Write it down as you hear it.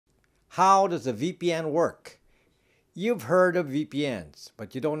How does a VPN work? You've heard of VPNs,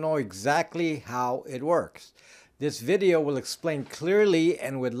 but you don't know exactly how it works. This video will explain clearly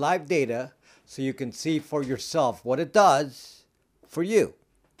and with live data so you can see for yourself what it does for you.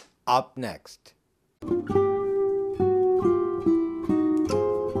 Up next.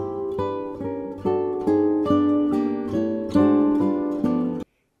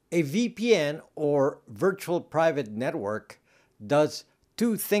 A VPN, or virtual private network, does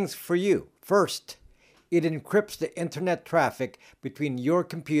two things for you. First, it encrypts the internet traffic between your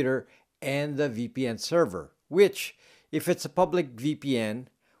computer and the VPN server, which, if it's a public VPN,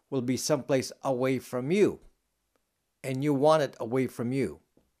 will be someplace away from you, and you want it away from you.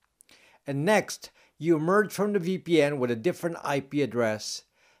 And next, you emerge from the VPN with a different IP address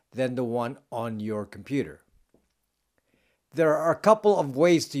than the one on your computer. There are a couple of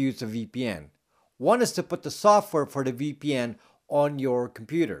ways to use a VPN. One is to put the software for the VPN on your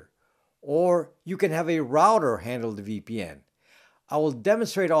computer, or you can have a router handle the VPN. I will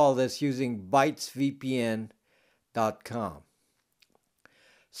demonstrate all this using bytesvpn.com.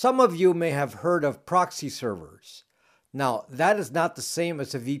 Some of you may have heard of proxy servers. Now, that is not the same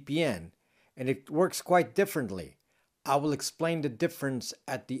as a VPN, and it works quite differently. I will explain the difference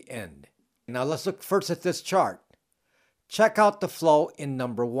at the end. Now, let's look first at this chart. Check out the flow in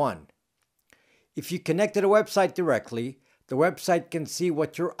number 1. If you connect to the website directly, the website can see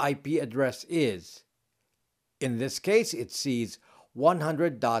what your IP address is. In this case, it sees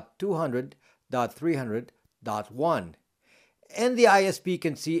 100.200.300.1. And the ISP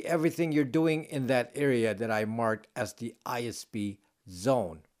can see everything you're doing in that area that I marked as the ISP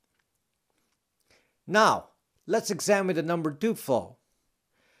zone. Now, let's examine the number 2 flow.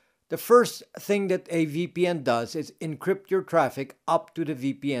 The first thing that a VPN does is encrypt your traffic up to the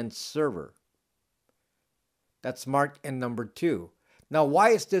VPN server. That's marked in number 2. Now, why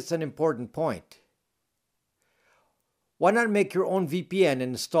is this an important point? Why not make your own VPN and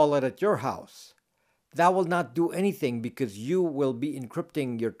install it at your house? That will not do anything because you will be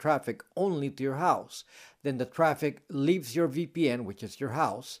encrypting your traffic only to your house. Then the traffic leaves your VPN, which is your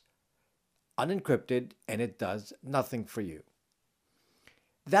house, unencrypted, and it does nothing for you.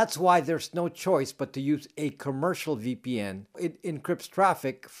 That's why there's no choice but to use a commercial VPN. It encrypts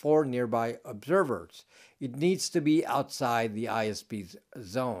traffic for nearby observers. It needs to be outside the ISP's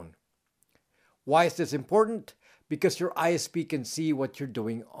zone. Why is this important? Because your ISP can see what you're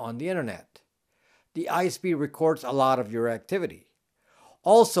doing on the internet. The ISP records a lot of your activity.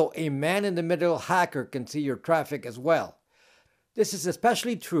 Also, a man-in-the-middle hacker can see your traffic as well. This is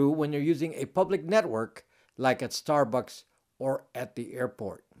especially true when you're using a public network like at Starbucks or at the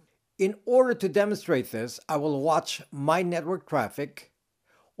airport. In order to demonstrate this, I will watch my network traffic,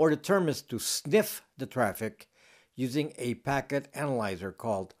 or the term is to sniff the traffic, using a packet analyzer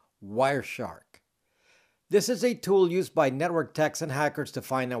called Wireshark. This is a tool used by network techs and hackers to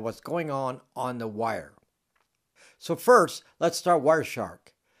find out what's going on the wire. So first, let's start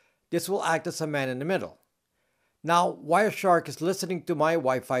Wireshark. This will act as a man in the middle. Now, Wireshark is listening to my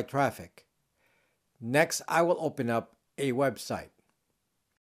Wi-Fi traffic. Next, I will open up a website.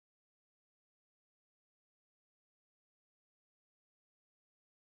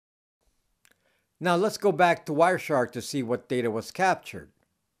 Now let's go back to Wireshark to see what data was captured.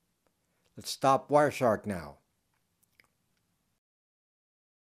 Let's stop Wireshark now.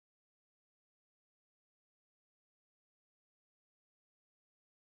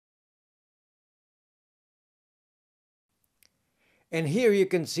 And here you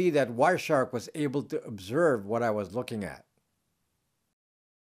can see that Wireshark was able to observe what I was looking at.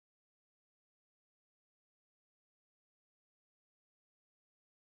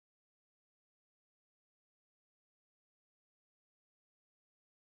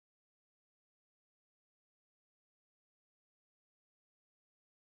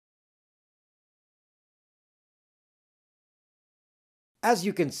 As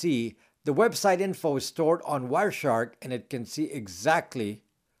you can see, the website info is stored on Wireshark and it can see exactly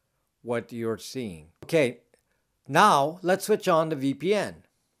what you're seeing. Okay, now let's switch on the VPN.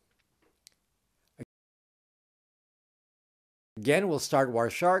 Again, we'll start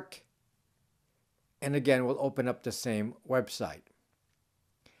Wireshark, and again, we'll open up the same website.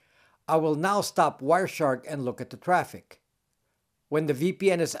 I will now stop Wireshark and look at the traffic. When the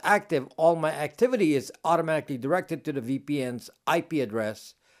VPN is active, all my activity is automatically directed to the VPN's IP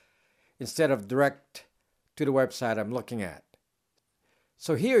address instead of direct to the website I'm looking at.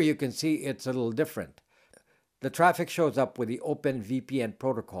 So here you can see it's a little different. The traffic shows up with the Open VPN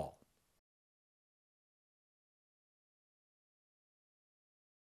protocol.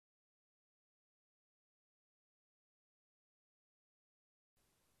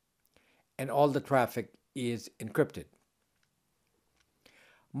 and all the traffic is encrypted.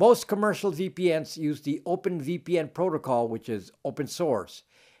 Most commercial VPNs use the OpenVPN protocol, which is open source,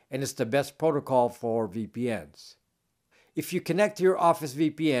 and it's the best protocol for VPNs. If you connect to your office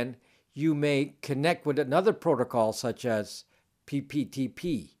VPN, you may connect with another protocol such as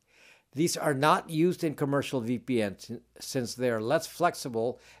PPTP. These are not used in commercial VPNs since they are less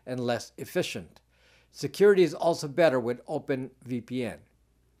flexible and less efficient. Security is also better with OpenVPN.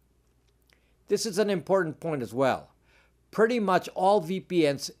 This is an important point as well. Pretty much all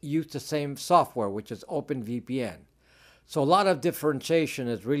VPNs use the same software, which is OpenVPN. So a lot of differentiation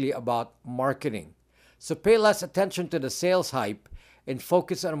is really about marketing. So pay less attention to the sales hype and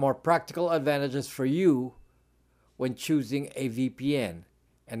focus on more practical advantages for you when choosing a VPN.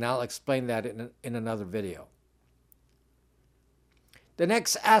 And I'll explain that in another video. The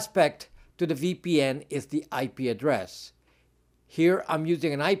next aspect to the VPN is the IP address. Here I'm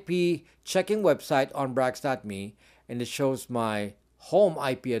using an IP checking website on Brax.me, and it shows my home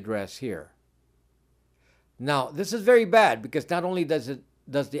IP address here. Now, this is very bad because not only does the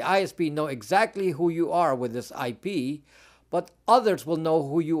ISP know exactly who you are with this IP, but others will know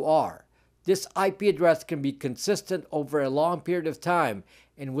who you are. This IP address can be consistent over a long period of time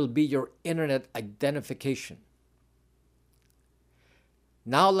and will be your internet identification.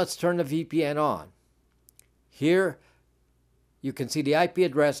 Now let's turn the VPN on. Here you can see the IP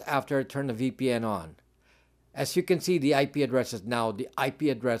address after I turn the VPN on. As you can see, the IP address is now the IP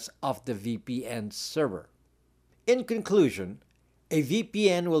address of the VPN server. In conclusion, a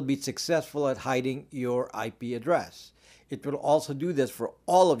VPN will be successful at hiding your IP address. It will also do this for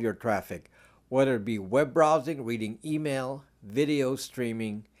all of your traffic, whether it be web browsing, reading email, video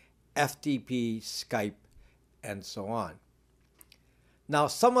streaming, FTP, Skype, and so on. Now,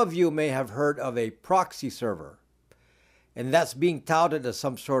 some of you may have heard of a proxy server, and that's being touted as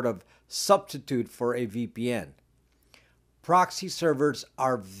some sort of substitute for a VPN. Proxy servers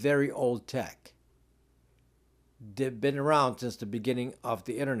are very old tech. They've been around since the beginning of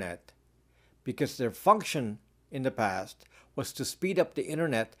the internet because their function in the past was to speed up the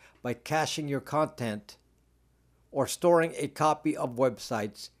internet by caching your content or storing a copy of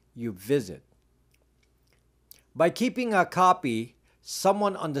websites you visit. By keeping a copy,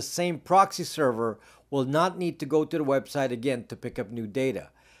 someone on the same proxy server will not need to go to the website again to pick up new data.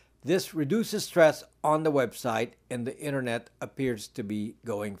 This reduces stress on the website and the internet appears to be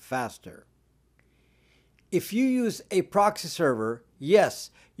going faster. If you use a proxy server,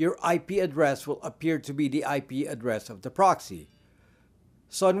 yes, your IP address will appear to be the IP address of the proxy.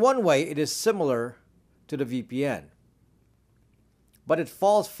 So in one way, it is similar to the VPN. But it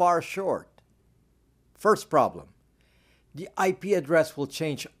falls far short. First problem, the IP address will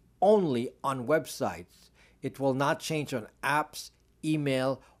change only on websites. It will not change on apps,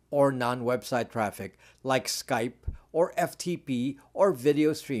 email, or non-website traffic like Skype or FTP or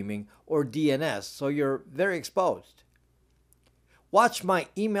video streaming or DNS, so you're very exposed. Watch my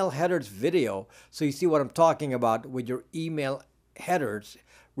email headers video so you see what I'm talking about with your email headers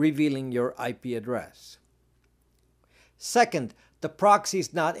revealing your IP address. Second, the proxy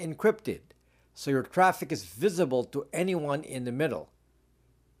is not encrypted, so your traffic is visible to anyone in the middle,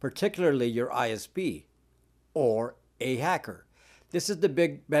 particularly your ISP or a hacker. This is the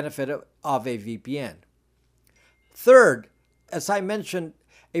big benefit of a VPN. Third, as I mentioned,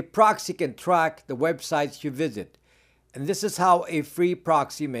 a proxy can track the websites you visit, and this is how a free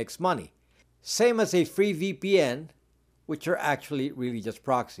proxy makes money. Same as a free VPN, which are actually really just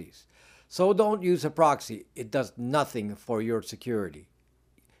proxies. So don't use a proxy. It does nothing for your security.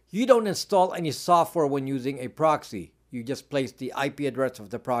 You don't install any software when using a proxy. You just place the IP address of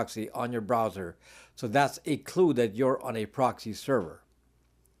the proxy on your browser. So that's a clue that you're on a proxy server.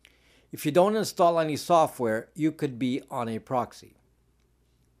 If you don't install any software, you could be on a proxy.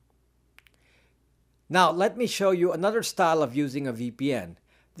 Now, let me show you another style of using a VPN.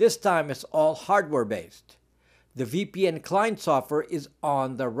 This time it's all hardware based. The VPN client software is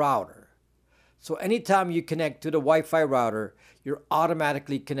on the router. So anytime you connect to the Wi-Fi router, you're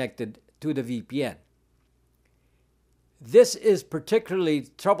automatically connected to the VPN. This is particularly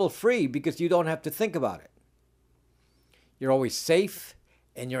trouble-free because you don't have to think about it. You're always safe,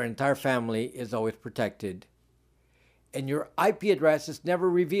 and your entire family is always protected, and your IP address is never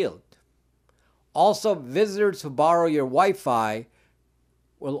revealed. Also, visitors who borrow your Wi-Fi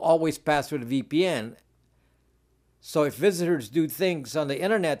will always pass through the VPN. So if visitors do things on the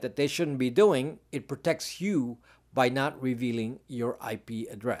internet that they shouldn't be doing, it protects you by not revealing your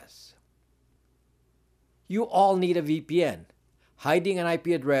IP address. You all need a VPN. Hiding an IP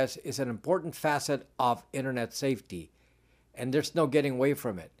address is an important facet of internet safety, and there's no getting away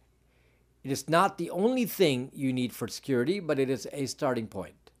from it. It is not the only thing you need for security, but it is a starting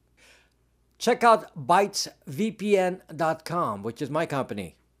point. Check out bytesvpn.com, which is my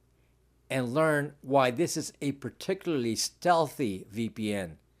company, and learn why this is a particularly stealthy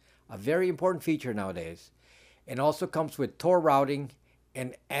VPN, a very important feature nowadays, and also comes with Tor routing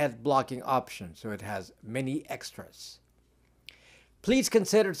and ad blocking options, so it has many extras. Please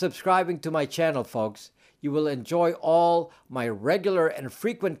consider subscribing to my channel, folks. You will enjoy all my regular and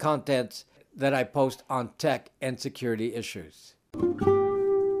frequent contents that I post on tech and security issues.